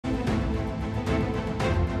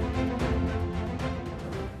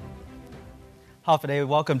Hafide,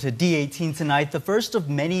 welcome to D18 tonight, the first of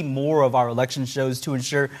many more of our election shows to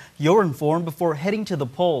ensure you're informed before heading to the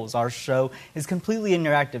polls. Our show is completely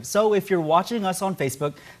interactive, so if you're watching us on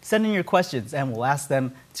Facebook, send in your questions and we'll ask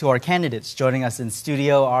them to our candidates. Joining us in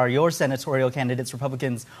studio are your senatorial candidates,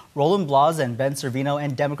 Republicans Roland Blas and Ben Servino,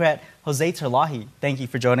 and Democrat Jose Terlaje. Thank you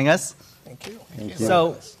for joining us. Thank you. Thank you.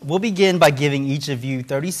 So we'll begin by giving each of you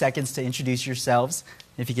 30 seconds to introduce yourselves.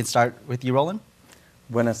 If you can start with you, Roland.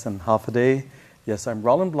 Buenas and Hafide. Yes, I'm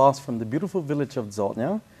Roland Blas from the beautiful village of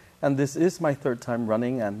Zoltnia, and this is my third time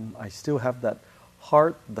running, and I still have that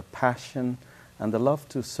heart, the passion, and the love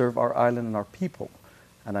to serve our island and our people,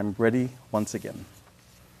 and I'm ready once again.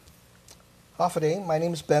 Hafide, my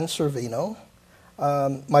name is Ben Servino.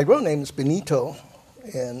 My real name is Benito,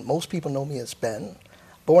 and most people know me as Ben.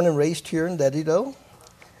 Born and raised here in D18,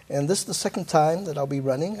 and this is the second time that I'll be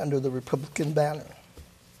running under the Republican banner.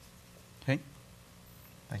 Okay.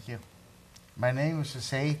 Thank you. My name is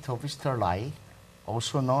Jose Terlaje,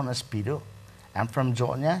 also known as Pido. I'm from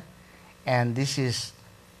Georgia, and this is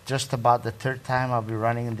just about the third time I'll be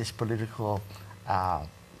running in this political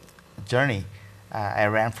journey. I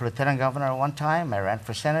ran for lieutenant governor one time, I ran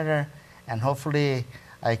for senator, and hopefully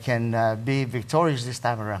I can be victorious this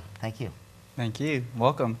time around. Thank you. Thank you.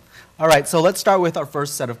 Welcome. All right, so let's start with our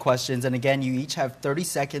first set of questions. And again, you each have 30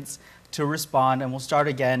 seconds to respond, and we'll start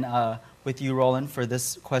again with you, Roland, for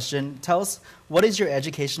this question. Tell us, what is your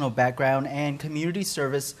educational background and community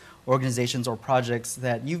service organizations or projects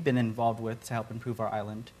that you've been involved with to help improve our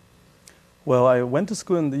island? Well, I went to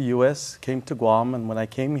school in the U.S., came to Guam, and when I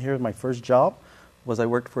came here, my first job was I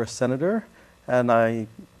worked for a senator, and I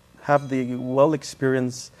have the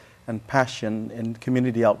experience and passion in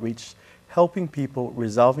community outreach, helping people,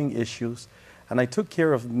 resolving issues, and I took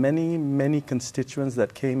care of many, many constituents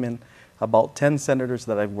that came in, about 10 senators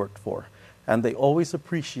that I've worked for. And they always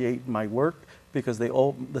appreciate my work because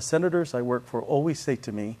the senators I work for always say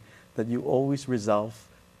to me that you always resolve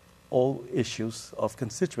all issues of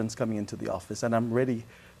constituents coming into the office. And I'm ready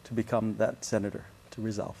to become that senator to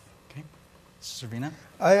resolve. Okay. Servino?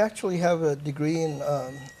 I actually have a degree in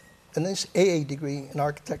an AA degree in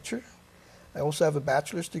architecture. I also have a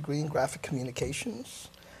bachelor's degree in graphic communications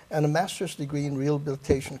and a master's degree in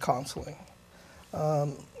rehabilitation counseling.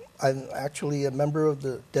 I'm actually a member of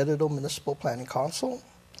the D18 Municipal Planning Council,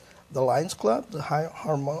 the Lions Club, the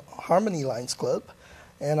Harmony Lions Club,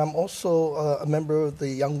 and I'm also a member of the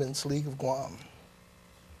Young Men's League of Guam.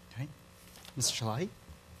 Okay. Mr. Terlaje?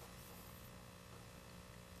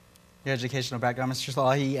 Your educational background, Mr.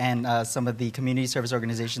 Terlaje, and some of the community service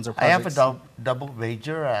organizations or projects? I have a double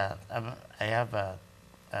major. I have a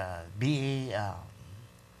BA,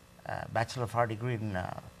 Bachelor of Arts degree in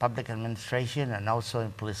public administration and also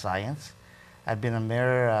in police science. I've been a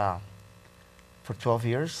mayor for 12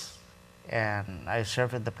 years, and I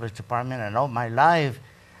served in the police department, and all my life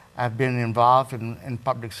I've been involved in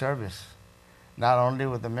public service, not only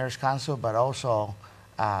with the mayor's council, but also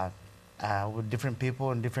with different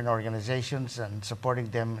people in different organizations and supporting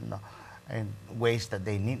them in ways that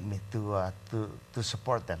they need me to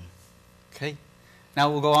support them. Okay. Now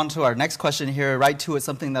we'll go on to our next question here, right to it,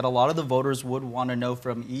 something that a lot of the voters would want to know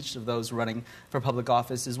from each of those running for public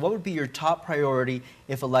office is what would be your top priority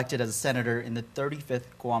if elected as a senator in the 35th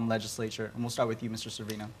Guam legislature? And we'll start with you, Mr.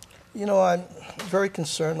 Servino. You know, I'm very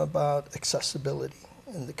concerned about accessibility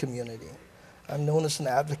in the community. I'm known as an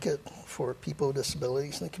advocate for people with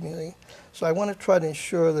disabilities in the community. So I want to try to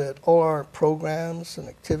ensure that all our programs and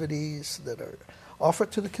activities that are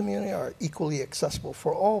offered to the community are equally accessible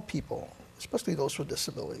for all people, especially those with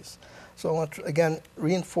disabilities. So I want to, again,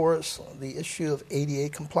 reinforce the issue of ADA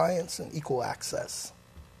compliance and equal access.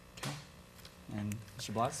 Okay. And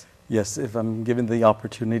Mr. Blas? Yes, if I'm given the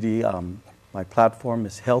opportunity, my platform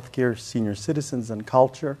is healthcare, senior citizens, and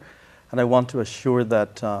culture. And I want to assure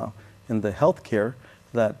that in the healthcare,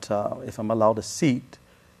 that if I'm allowed a seat,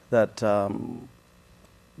 that to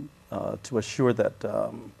assure that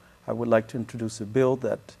I would like to introduce a bill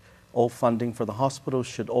that all funding for the hospital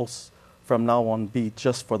should also from now on be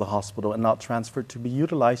just for the hospital and not transferred to be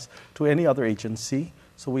utilized to any other agency.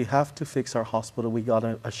 So we have to fix our hospital. We got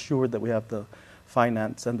to assure that we have the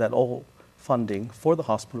finance and that all funding for the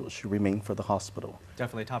hospital should remain for the hospital.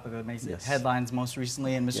 Definitely a topic that makes Yes. headlines most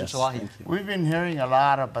recently. And Mr. Yes, Terlaje? thank you. We've been hearing a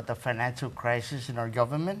lot about the financial crisis in our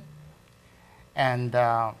government. And,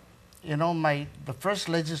 you know, the first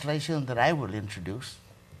legislation that I will introduce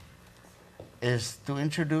is to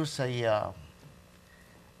introduce a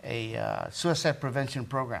suicide prevention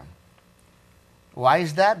program. Why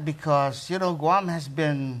is that? Because, you know, Guam has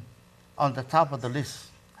been on the top of the list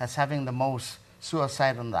as having the most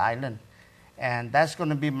suicide on the island. And that's going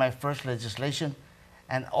to be my first legislation.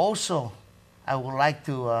 And also, I would like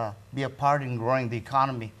to be a part in growing the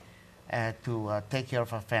economy to take care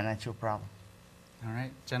of our financial problem. All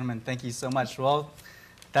right, gentlemen, thank you so much. Well,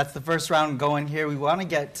 that's the first round going here. We want to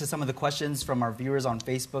get to some of the questions from our viewers on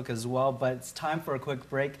Facebook as well, but it's time for a quick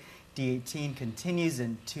break. D18 continues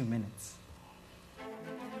in 2 minutes.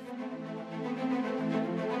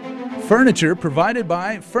 Furniture provided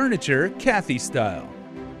by Furniture Kathy Style.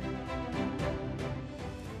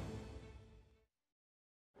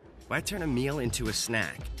 Why turn a meal into a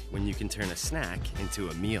snack when you can turn a snack into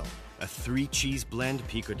a meal? A 3-cheese blend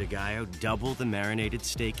pico de gallo, double the marinated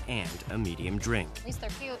steak, and a medium drink. At least they're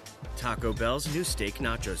cute. Taco Bell's new steak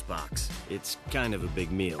nachos box. It's kind of a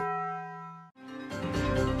big meal.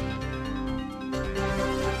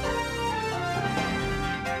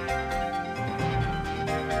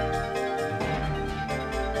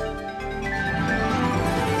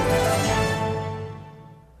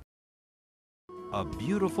 A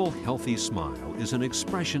beautiful, healthy smile is an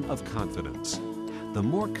expression of confidence. The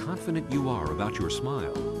more confident you are about your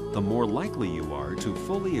smile, the more likely you are to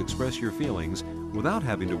fully express your feelings without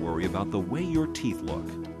having to worry about the way your teeth look.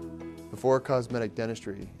 Before cosmetic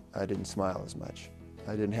dentistry, I didn't smile as much.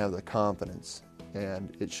 I didn't have the confidence,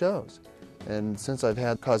 and it shows. And since I've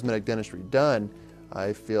had cosmetic dentistry done,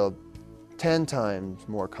 I feel 10 times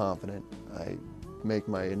more confident. I make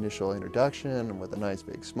my initial introduction with a nice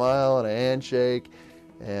big smile and a handshake,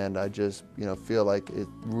 and I just feel like it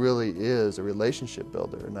really is a relationship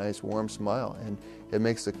builder, a nice warm smile, and it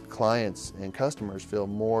makes the clients and customers feel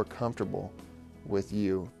more comfortable with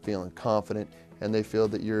you, feeling confident, and they feel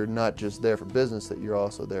that you're not just there for business, that you're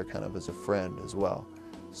also there kind of as a friend as well.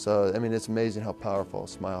 So I mean, it's amazing how powerful a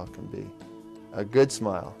smile can be. A good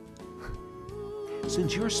smile.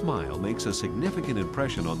 Since your smile makes a significant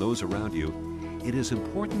impression on those around you, it is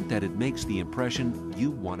important that it makes the impression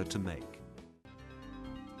you want it to make.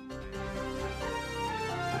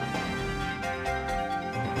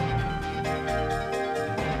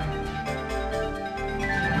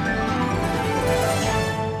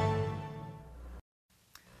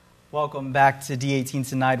 Welcome back to D18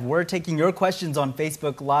 tonight. We're taking your questions on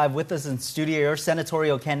Facebook Live. With us in studio, your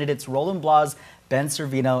senatorial candidates, Roland Blas, Ben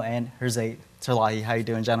Servino, and Jose Terlaje. How you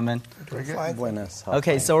doing, gentlemen? Fine. Buenas.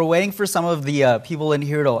 Okay, so we're waiting for some of the people in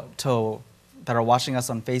here that are watching us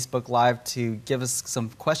on Facebook Live to give us some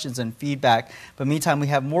questions and feedback. But meantime, we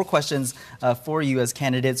have more questions for you as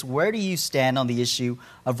candidates. Where do you stand on the issue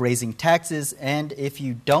of raising taxes? And if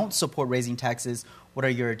you don't support raising taxes, what are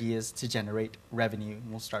your ideas to generate revenue? And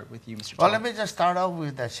we'll start with you, Mr. Well, Terlaje. let me just start off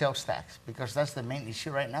with the sales tax, because that's the main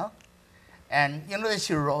issue right now. And, they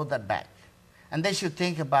should roll that back. And they should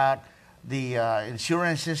think about the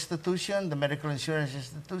insurance institution, the medical insurance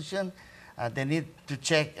institution. They need to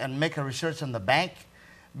check and make a research on the bank,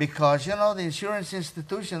 because, the insurance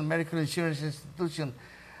institution, medical insurance institution,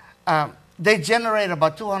 they generate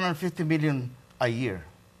about $250 million a year.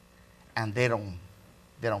 And they don't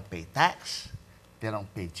pay tax. They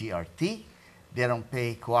don't pay GRT. They don't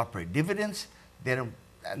pay cooperative dividends.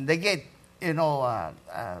 They get, they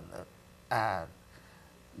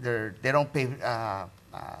don't pay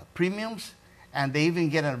premiums, and they even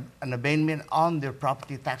get an abatement on their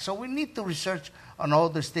property tax. So we need to research on all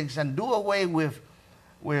these things and do away with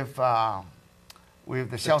the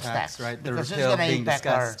sales tax, right? The because it's repeal going to being impact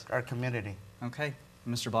discussed. our community. Okay,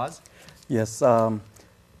 Mr. Blas? Yes,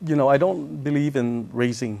 I don't believe in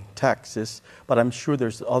raising taxes, but I'm sure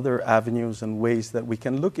there's other avenues and ways that we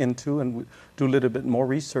can look into and do a little bit more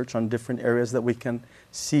research on different areas that we can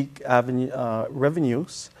seek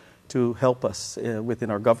revenues to help us within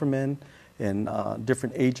our government and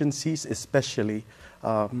different agencies, especially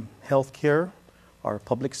healthcare, our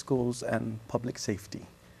public schools, and public safety.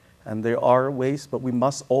 And there are ways, but we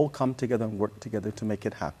must all come together and work together to make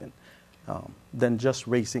it happen. Than just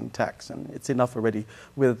raising tax. And it's enough already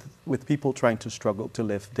with people trying to struggle to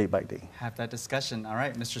live day by day. Have that discussion. All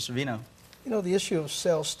right, Mr. Servino. The issue of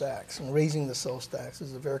sales tax and raising the sales tax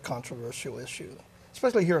is a very controversial issue,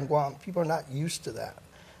 especially here in Guam. People are not used to that.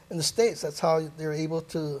 In the States, that's how they're able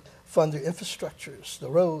to fund their infrastructures, the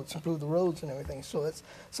roads, improve the roads and everything. So it's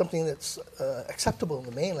something that's acceptable in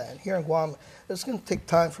the mainland. Here in Guam, it's going to take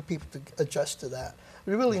time for people to adjust to that.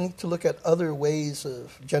 We really need to look at other ways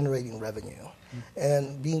of generating revenue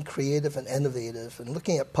and being creative and innovative and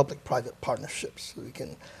looking at public-private partnerships so we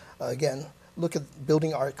can, again, look at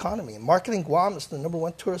building our economy. And marketing Guam is the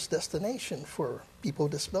 #1 tourist destination for people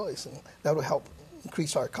with disabilities, and that will help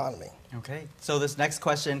increase our economy. Okay, so this next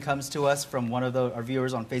question comes to us from one of our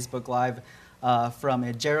viewers on Facebook Live.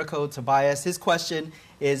 from Jericho Tobias. His question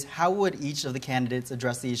is, how would each of the candidates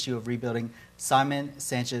address the issue of rebuilding Simon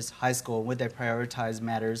Sanchez High School? Would they prioritize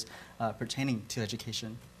matters pertaining to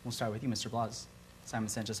education? We'll start with you, Mr. Blas. Simon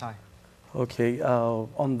Sanchez High. Okay,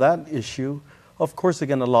 on that issue, of course,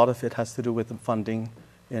 again, a lot of it has to do with the funding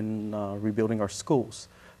in rebuilding our schools.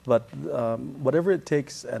 But whatever it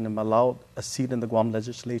takes, and I'm allowed a seat in the Guam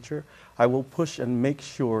legislature, I will push and make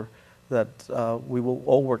sure that we will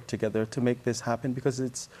all work together to make this happen, because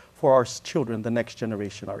it's for our children, the next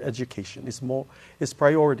generation. Our education is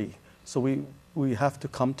priority. So we have to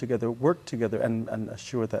come together, work together, and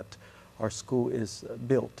assure that our school is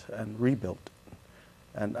built and rebuilt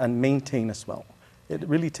and maintained as well. It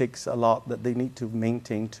really takes a lot that they need to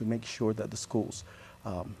maintain to make sure that the schools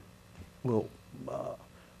will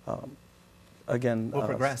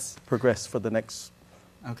progress for the next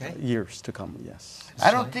years to come. Yes.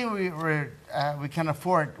 I don't think we can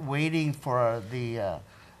afford waiting for the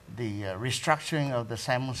restructuring of the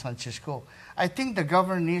Simon Sanchez School. I think the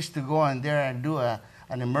governor needs to go in there and do an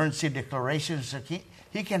emergency declaration so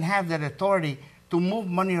he can have that authority to move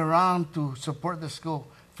money around to support the school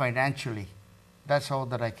financially. That's all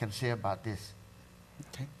that I can say about this.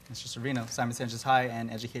 Okay, Mr. Servino, Simon Sanchez High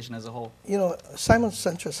and education as a whole. You know, Simon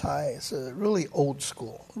Sanchez High is a really old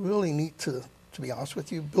school. Really need to be honest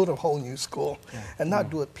with you, build a whole new school and not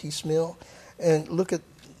do it piecemeal, and look at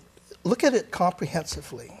it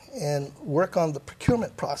comprehensively and work on the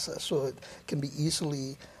procurement process so it can be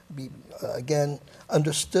easily again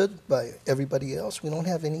understood by everybody else. We don't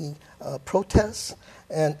have any protests,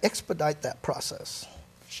 and expedite that process.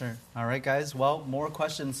 Sure. All right, guys. Well, more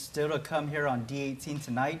questions still to come here on D18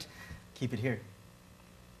 tonight. Keep it here.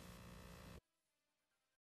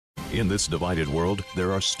 In this divided world,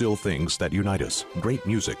 there are still things that unite us. Great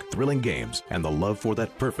music, thrilling games, and the love for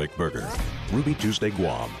that perfect burger. Ruby Tuesday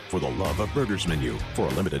Guam, for the love of burgers menu. For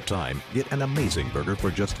a limited time, get an amazing burger for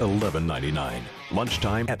just $11.99.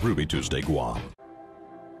 Lunchtime at Ruby Tuesday Guam.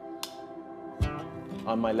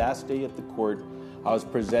 On my last day at the court, I was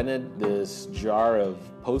presented this jar of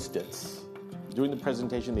Post-its. During the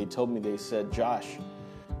presentation, they said, Josh,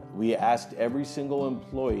 we asked every single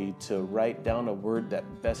employee to write down a word that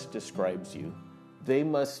best describes you. They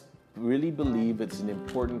must really believe it's an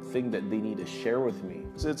important thing that they need to share with me.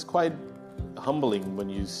 So it's quite humbling when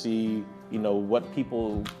you see, what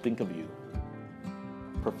people think of you.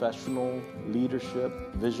 Professional,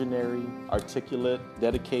 leadership, visionary, articulate,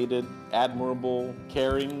 dedicated, admirable,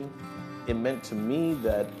 caring. It meant to me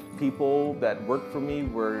that people that worked for me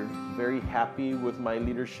were very happy with my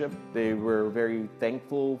leadership. They were very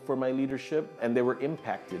thankful for my leadership, and they were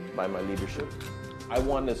impacted by my leadership. I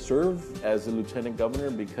want to serve as a lieutenant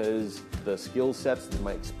governor because the skill sets,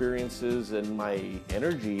 my experiences, and my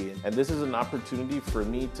energy, and this is an opportunity for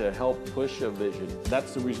me to help push a vision.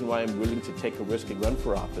 That's the reason why I'm willing to take a risk and run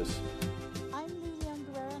for office.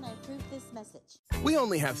 We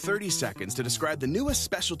only have 30 seconds to describe the newest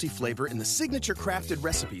specialty flavor in the Signature Crafted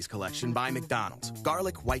Recipes collection by McDonald's,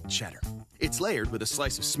 Garlic White Cheddar. It's layered with a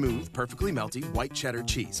slice of smooth, perfectly melty white cheddar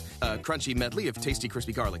cheese, a crunchy medley of tasty,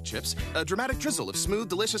 crispy garlic chips, a dramatic drizzle of smooth,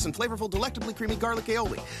 delicious, and flavorful, delectably creamy garlic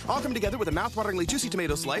aioli, all come together with a mouth-wateringly juicy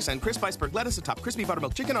tomato slice and crisp iceberg lettuce atop crispy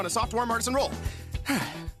buttermilk chicken on a soft, warm artisan roll.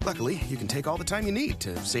 Luckily, you can take all the time you need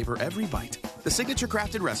to savor every bite. The Signature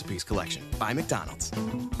Crafted Recipes collection by McDonald's.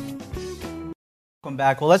 Welcome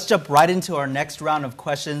back. Well, let's jump right into our next round of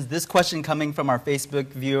questions. This question coming from our Facebook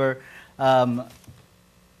viewer, John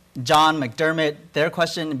McDermott. Their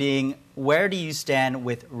question being, where do you stand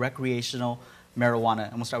with recreational marijuana?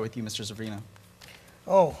 And we'll start with you, Mr. Servino.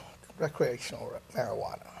 Oh, recreational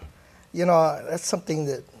marijuana. That's something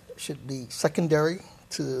that should be secondary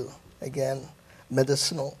to, again,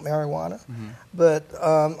 medicinal marijuana. Mm-hmm. But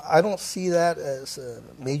I don't see that as a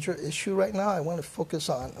major issue right now. I want to focus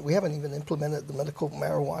on, we haven't even implemented the medical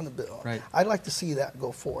marijuana bill. Right. I'd like to see that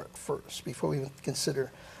go forward first before we even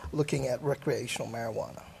consider looking at recreational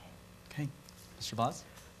marijuana. Okay. Mr. Blas?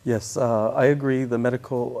 Yes, I agree. The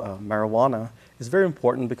medical marijuana is very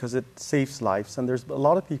important because it saves lives. And there's a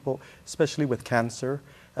lot of people, especially with cancer,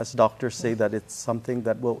 as doctors say, that it's something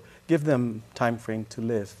that will give them time frame to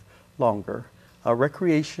live longer.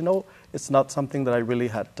 Recreational, it's not something that I really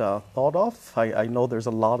had thought of. I know there's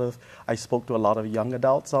I spoke to a lot of young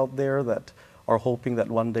adults out there that are hoping that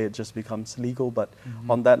one day it just becomes legal. But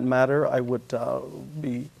on that matter, I would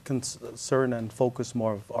be concerned and focus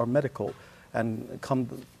more of our medical and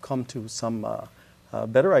come to some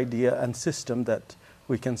better idea and system that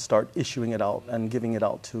we can start issuing it out and giving it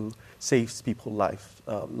out to save people's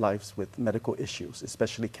lives with medical issues,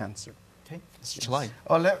 especially cancer. Okay, Mr. Terlaje.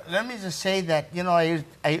 Oh, let me just say that, you know, I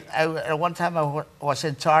at one time I was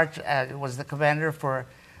in charge, was the commander for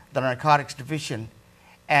the narcotics division.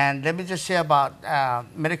 And let me just say about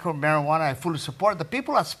medical marijuana, I fully support. The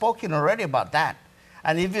people have spoken already about that.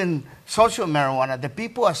 And even social marijuana, the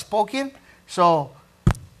people have spoken. So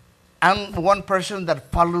I'm one person that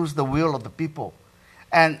follows the will of the people.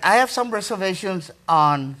 And I have some reservations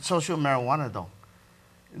on social marijuana, though.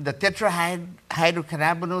 The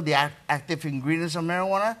tetrahydrocannabinol, the active ingredients of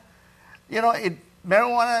marijuana, you know,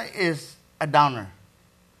 marijuana is a downer,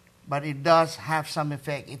 but it does have some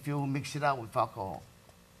effect if you mix it out with alcohol.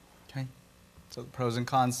 Okay, so the pros and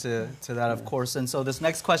cons to that, of course. And so this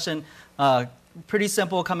next question, pretty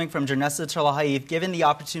simple, coming from Jose Terlaje. If given the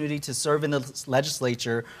opportunity to serve in the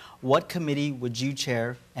legislature, what committee would you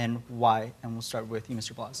chair and why? And we'll start with you,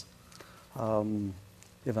 Mr. Blas.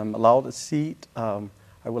 If I'm allowed a seat,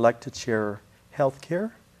 I would like to chair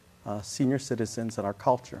healthcare, senior citizens, and our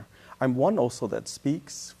culture. I'm one also that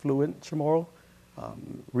speaks fluent Chamorro,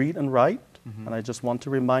 read and write, and I just want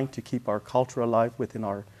to remind to keep our culture alive within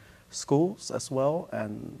our schools as well,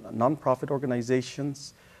 and nonprofit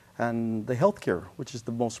organizations, and the healthcare, which is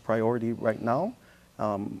the most priority right now.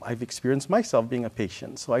 I've experienced myself being a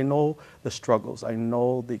patient, so I know the struggles, I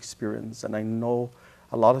know the experience, and I know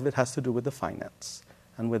a lot of it has to do with the finance.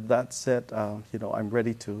 And with that said, you know, I'm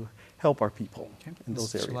ready to help our people in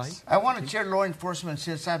those areas. I want to chair law enforcement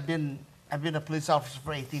since I've been a police officer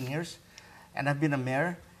for 18 years, and I've been a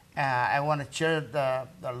mayor. I want to chair the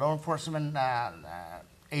law enforcement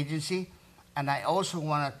agency, and I also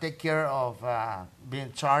want to take care of being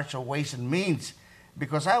in charge of ways and means,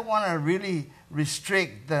 because I want to really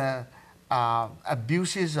restrict the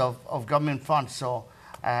abuses of government funds. So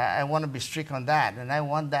I want to be strict on that, and I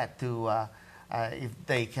want that to. If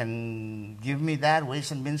they can give me that Ways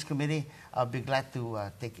and Means Committee, I'll be glad to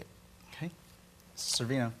take it. Okay.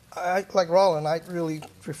 Servino. Like Roland, I really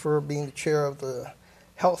prefer being the chair of the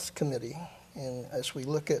Health Committee. And as we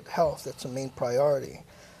look at health, that's a main priority.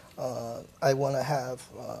 I want to have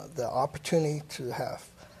the opportunity to have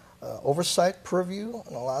oversight purview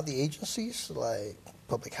on a lot of the agencies like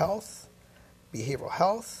public health, behavioral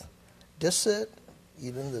health, DICIT,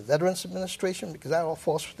 even the Veterans Administration, because that all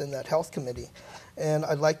falls within that health committee. And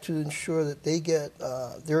I'd like to ensure that they get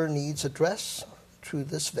their needs addressed through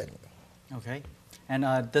this venue. Okay. And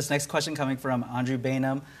this next question coming from Andrew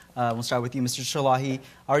Bainum. We'll start with you, Mr. Terlaje.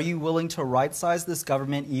 Are you willing to right-size this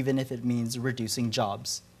government even if it means reducing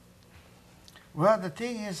jobs? Well, the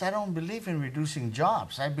thing is, I don't believe in reducing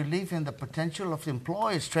jobs. I believe in the potential of the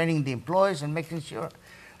employees, training the employees and making sure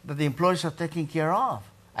that the employees are taken care of.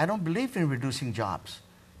 I don't believe in reducing jobs.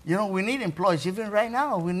 You know, we need employees. Even right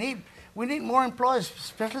now, we need more employees,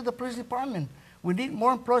 especially the police department. We need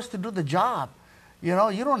more employees to do the job. You know,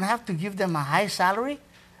 you don't have to give them a high salary,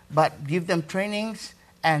 but give them trainings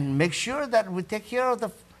and make sure that we take care of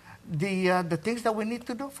the things that we need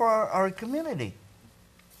to do for our community.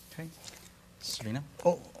 Okay. Servino?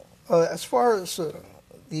 As far as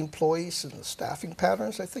the employees and the staffing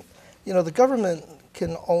patterns, I think, you know, the government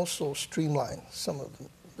can also streamline some of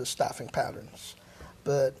the staffing patterns.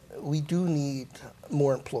 But we do need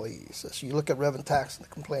more employees. As you look at revenue tax and the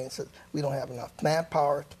complaints that we don't have enough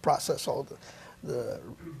manpower to process all the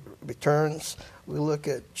returns. We look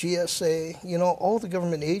at GSA, you know, all the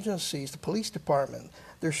government agencies, the police department,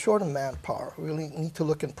 they're short of manpower. We really need to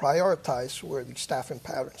look and prioritize where the staffing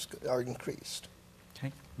patterns are increased.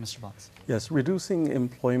 Okay, Mr. Blas. Yes, reducing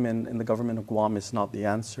employment in the government of Guam is not the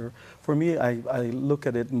answer. For me, I look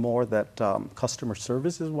at it more that customer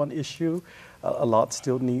service is one issue. A lot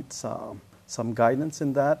still needs some guidance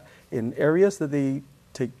in that. In areas that they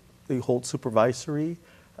hold supervisory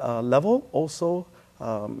level, also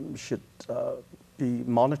should be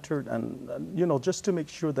monitored, and you know, just to make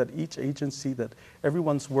sure that each agency, that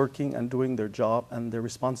everyone's working and doing their job and their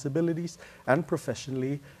responsibilities and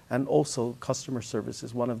professionally, and also customer service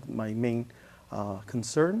is one of my main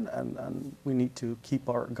concern, and we need to keep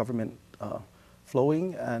our government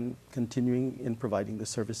flowing and continuing in providing the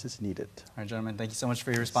services needed. All right, gentlemen, thank you so much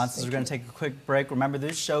for your responses. We're going to take a quick break. Remember,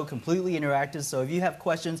 this show completely interactive, so if you have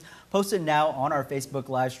questions, post it now on our Facebook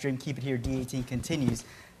live stream. Keep it here. D18 continues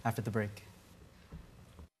after the break.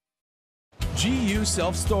 GU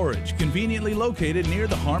Self-Storage, conveniently located near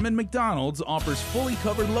the Harmon McDonald's, offers fully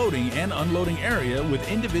covered loading and unloading area with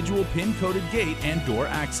individual pin-coded gate and door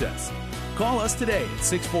access. Call us today at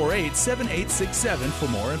 648-7867 for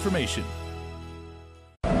more information.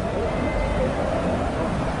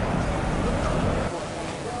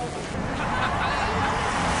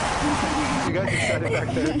 You guys can set it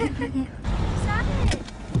back there.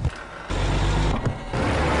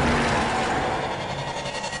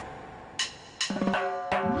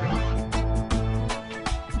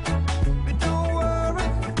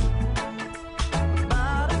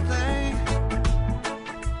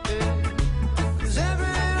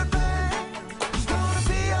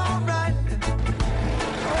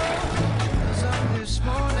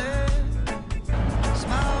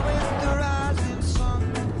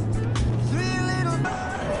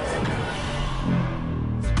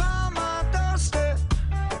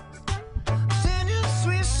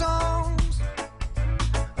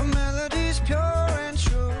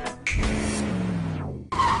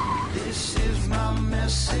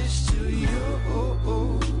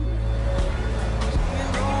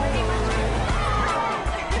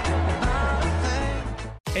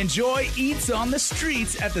 Enjoy Eats on the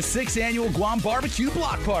Streets at the 6th Annual Guam Barbecue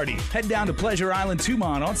Block Party. Head down to Pleasure Island,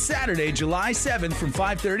 Tumon on Saturday, July 7th from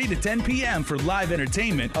 5:30 to 10 p.m. for live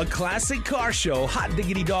entertainment, a classic car show, hot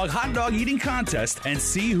diggity dog hot dog eating contest, and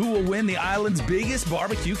see who will win the island's biggest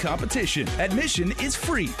barbecue competition. Admission is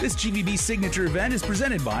free. This GBB signature event is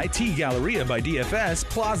presented by T Galleria by DFS,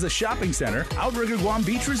 Plaza Shopping Center, Outrigger Guam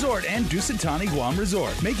Beach Resort, and Dusitani Guam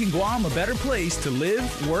Resort, making Guam a better place to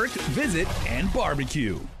live, work, visit, and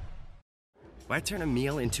barbecue. Why turn a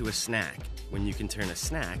meal into a snack when you can turn a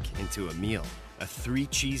snack into a meal? A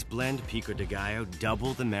 3-cheese blend pico de gallo,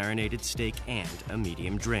 double the marinated steak, and a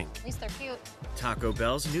medium drink. At least they're cute. Taco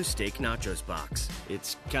Bell's new steak nachos box.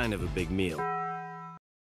 It's kind of a big meal.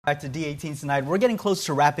 Back to D18 tonight. We're getting close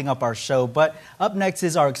to wrapping up our show, but up next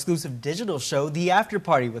is our exclusive digital show, The After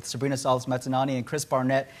Party, with Sabrina Salas-Metanani and Chris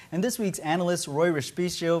Barnett, and this week's analysts Roy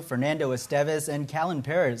Respicio, Fernando Esteves, and Callan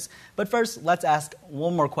Perez. But first, let's ask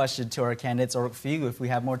one more question to our candidates, or for you, if we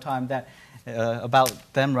have more time, about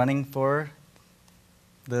them running for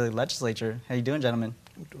the legislature. How you doing, gentlemen?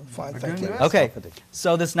 Fine, thank you. Okay,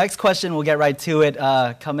 so this next question, we'll get right to it,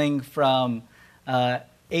 coming from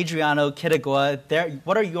Adriano Kitagua.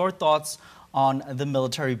 What are your thoughts on the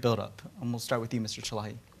military buildup? And we'll start with you, Mr.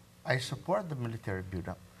 Terlaje. I support the military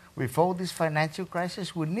buildup. With all this financial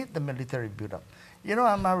crisis, we need the military buildup. You know,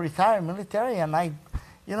 I'm a retired military, and I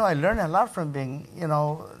learned a lot from being,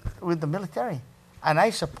 with the military. And I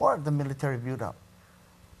support the military buildup.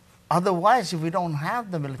 Otherwise, if we don't have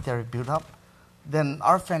the military buildup, then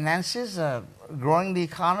our finances, growing the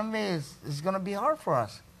economy is going to be hard for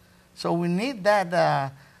us. So we need that,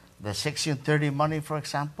 the Section 30 money, for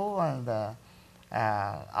example, and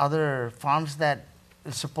other funds that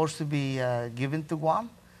is supposed to be given to Guam.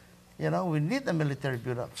 We need the military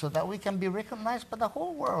buildup so that we can be recognized by the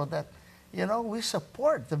whole world that, we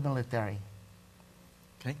support the military.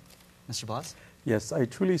 Okay. Mr. Blas? Yes, I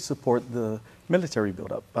truly support the military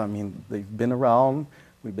buildup. I mean, they've been around,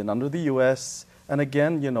 we've been under the U.S., and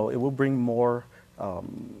again, it will bring more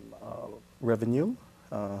revenue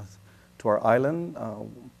to our island.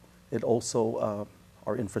 It also,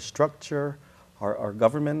 our infrastructure, our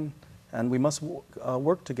government, and we must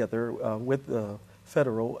work together with the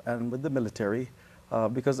federal and with the military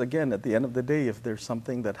because, again, at the end of the day, if there's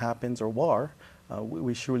something that happens or war,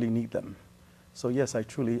 we surely need them. So, yes, I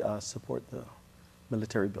truly support the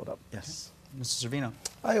military buildup. Yes. Mr. Servino.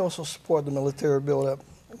 I also support the military buildup.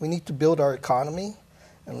 We need to build our economy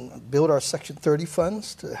and build our Section 30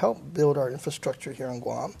 funds to help build our infrastructure here in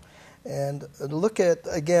Guam. And look at,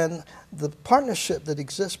 again, the partnership that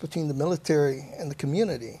exists between the military and the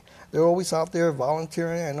community. They're always out there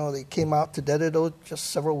volunteering. I know they came out to D18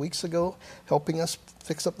 just several weeks ago, helping us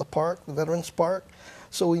fix up the park, the Veterans Park.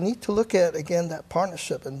 So we need to look at, again, that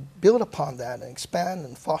partnership and build upon that and expand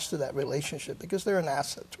and foster that relationship because they're an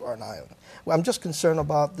asset to our island. Well, I'm just concerned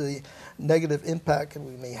about the negative impact that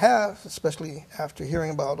we may have, especially after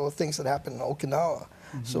hearing about all the things that happened in Okinawa.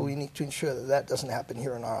 Mm-hmm. So we need to ensure that that doesn't happen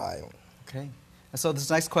here on our island. Okay. So this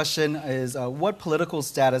next question is, what political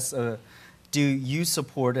status do you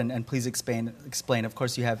support, and please explain. Of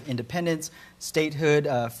course, you have independence, statehood,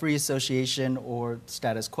 free association, or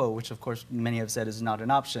status quo, which, of course, many have said is not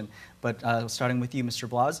an option. But starting with you, Mr.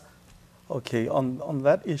 Blas. Okay, on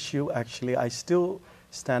that issue, actually, I still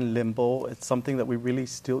stand limbo. It's something that we really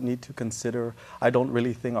still need to consider. I don't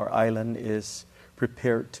really think our island is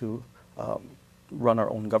prepared to run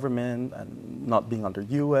our own government and not being under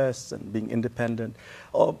U.S. and being independent.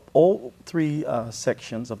 All three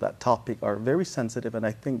sections of that topic are very sensitive, and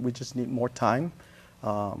I think we just need more time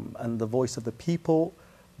and the voice of the people.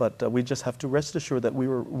 But we just have to rest assured that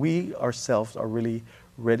we ourselves are really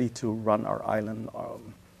ready to run our island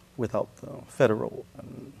without the federal.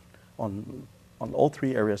 And on all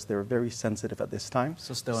three areas, they're very sensitive at this time.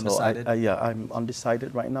 So still undecided? Yeah, I'm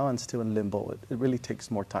undecided right now and still in limbo. It really takes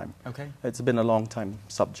more time. Okay. It's been a long time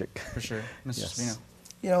subject. For sure. Mr.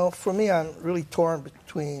 Servino. For me, I'm really torn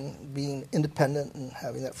between being independent and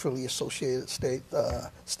having that fully associated state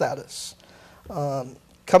status.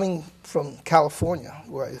 Coming from California,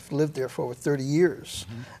 where I've lived there for over 30 years,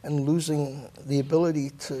 and losing the ability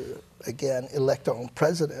to, again, elect our own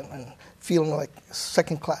president and feeling like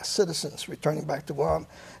second-class citizens returning back to Guam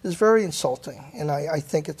is very insulting. And I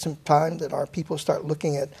think it's time that our people start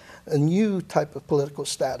looking at a new type of political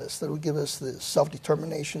status that will give us the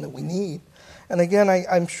self-determination that we need. And again,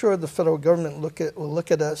 I'm sure the federal government will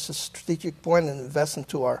look at us as a strategic point and invest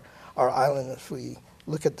into our island if we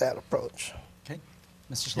look at that approach. Okay.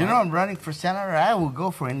 Mr. Terlaje. I'm running for senator. I will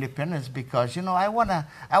go for independence because I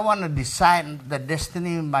wanna decide the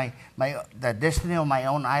destiny of my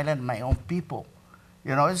own island, my own people.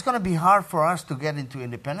 You know, it's going to be hard for us to get into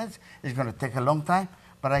independence. It's going to take a long time.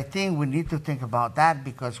 But I think we need to think about that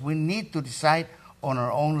because we need to decide on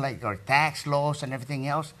our own, like our tax laws and everything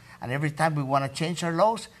else. And every time we want to change our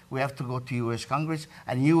laws, we have to go to U.S. Congress.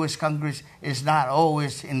 And U.S. Congress is not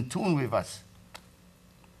always in tune with us.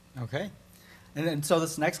 Okay. And so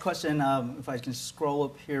this next question, if I can scroll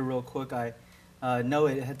up here real quick, I know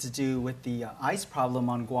it had to do with the ice problem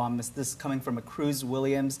on Guam. This is coming from a Cruz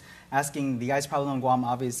Williams asking, the ice problem on Guam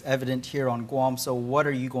obviously evident here on Guam, so what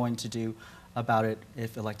are you going to do about it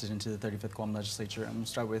if elected into the 35th Guam legislature? I'm going to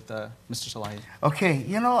start with Mr. Terlaje. Okay,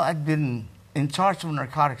 you know, I've been in charge of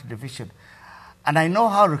Narcotics Division, and I know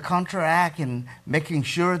how to counteract and making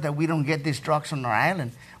sure that we don't get these drugs on our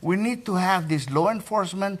island. We need to have this law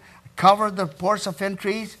enforcement cover the ports of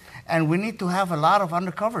entries, and we need to have a lot of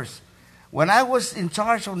undercovers. When I was in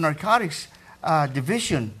charge of Narcotics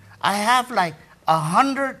Division, I have like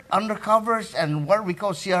 100 undercovers and what we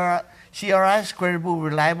call CRIs, credible,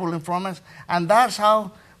 reliable informants, and that's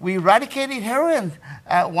how we eradicated heroin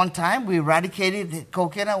at one time. We eradicated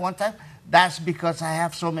cocaine at one time. That's because I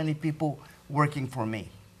have so many people working for me.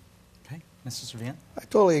 Okay, Mr. Servino? I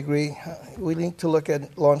totally agree. We need to look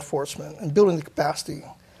at law enforcement and building the capacity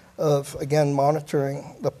of, again,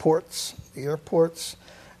 monitoring the ports, the airports,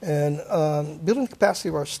 and building the capacity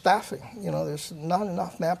of our staffing. You know, there's not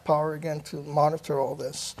enough manpower, again, to monitor all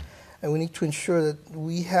this. And we need to ensure that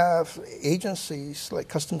we have agencies like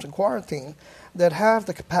Customs and Quarantine that have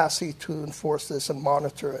the capacity to enforce this and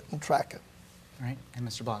monitor it and track it. All right, and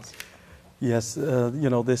Mr. Blas? Yes, you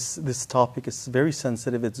know, this topic is very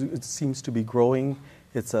sensitive. It seems to be growing.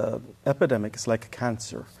 It's an epidemic. It's like a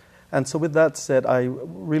cancer. And so with that said, I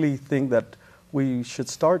really think that we should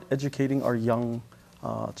start educating our young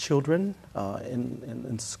children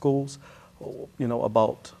in schools, you know,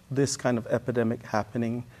 about this kind of epidemic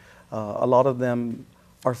happening. A lot of them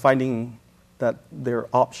are finding that their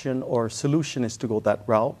option or solution is to go that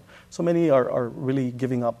route. So many are really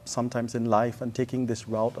giving up sometimes in life and taking this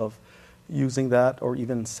route of using that or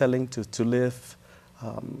even selling to live.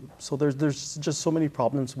 So there's just so many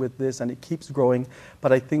problems with this, and it keeps growing.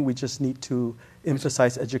 But I think we just need to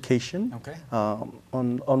emphasize education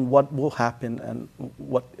on what will happen and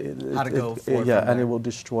what how to go forward. Yeah, and it will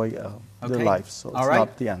destroy their lives. So it's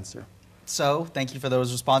not the answer. So thank you for those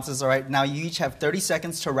responses. All right, now you each have 30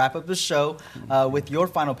 seconds to wrap up the show with your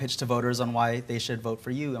final pitch to voters on why they should vote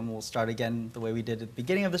for you. And we'll start again the way we did at the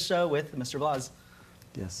beginning of the show with Mr. Blas.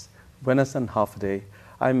 Yes. Buenas and Hafaday.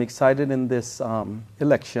 I'm excited in this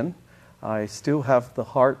election. I still have the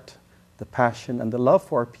heart, the passion, and the love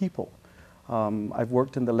for our people. I've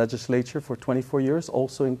worked in the legislature for 24 years,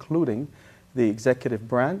 also including the executive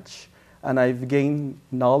branch, and I've gained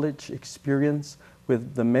knowledge, experience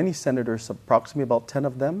with the many senators, approximately about 10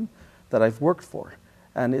 of them, that I've worked for.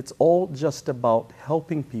 And it's all just about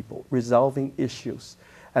helping people, resolving issues,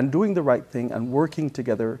 and doing the right thing and working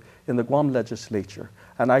together in the Guam legislature.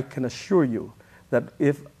 And I can assure you that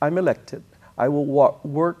if I'm elected, I will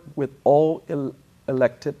work with all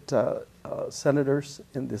elected senators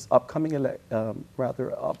in this upcoming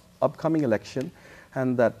election,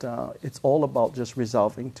 and that it's all about just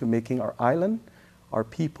resolving to making our island, our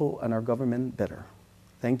people, and our government better.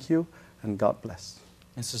 Thank you, and God bless.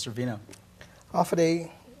 Mr. Servino.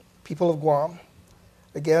 Hafaday, people of Guam.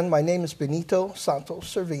 Again, my name is Benito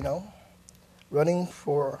Santos Servino, running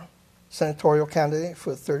for senatorial candidate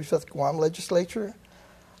for the 35th Guam legislature.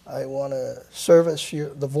 I want to serve as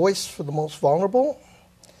the voice for the most vulnerable.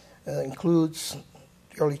 It includes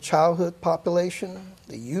the early childhood population,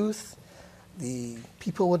 the youth, the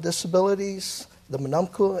people with disabilities, the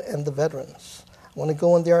Manumku, and the veterans. I want to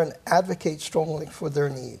go in there and advocate strongly for their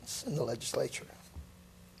needs in the legislature.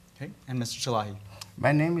 Okay, and Mr. Terlaje.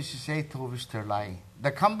 My name is Jose Terlaje.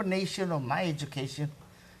 The combination of my education,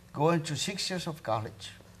 going through 6 years of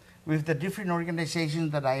college, with the different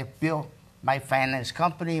organizations that I have built, my finance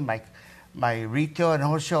company, my retail and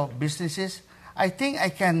wholesale businesses, I think I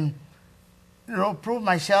can, prove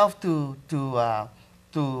myself to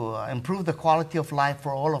improve the quality of life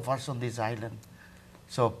for all of us on this island.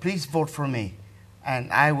 So please vote for me,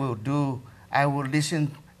 and I will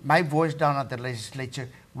listen. My voice down at the legislature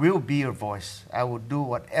will be your voice. I will do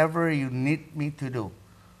whatever you need me to do.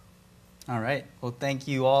 All right. Well, thank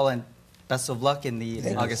you all, and best of luck in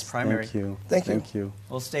the August primary. Thank you. Thank you.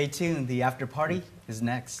 Well, stay tuned. The after party is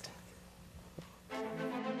next.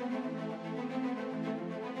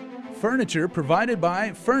 Furniture provided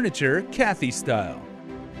by Furniture Kathy Style.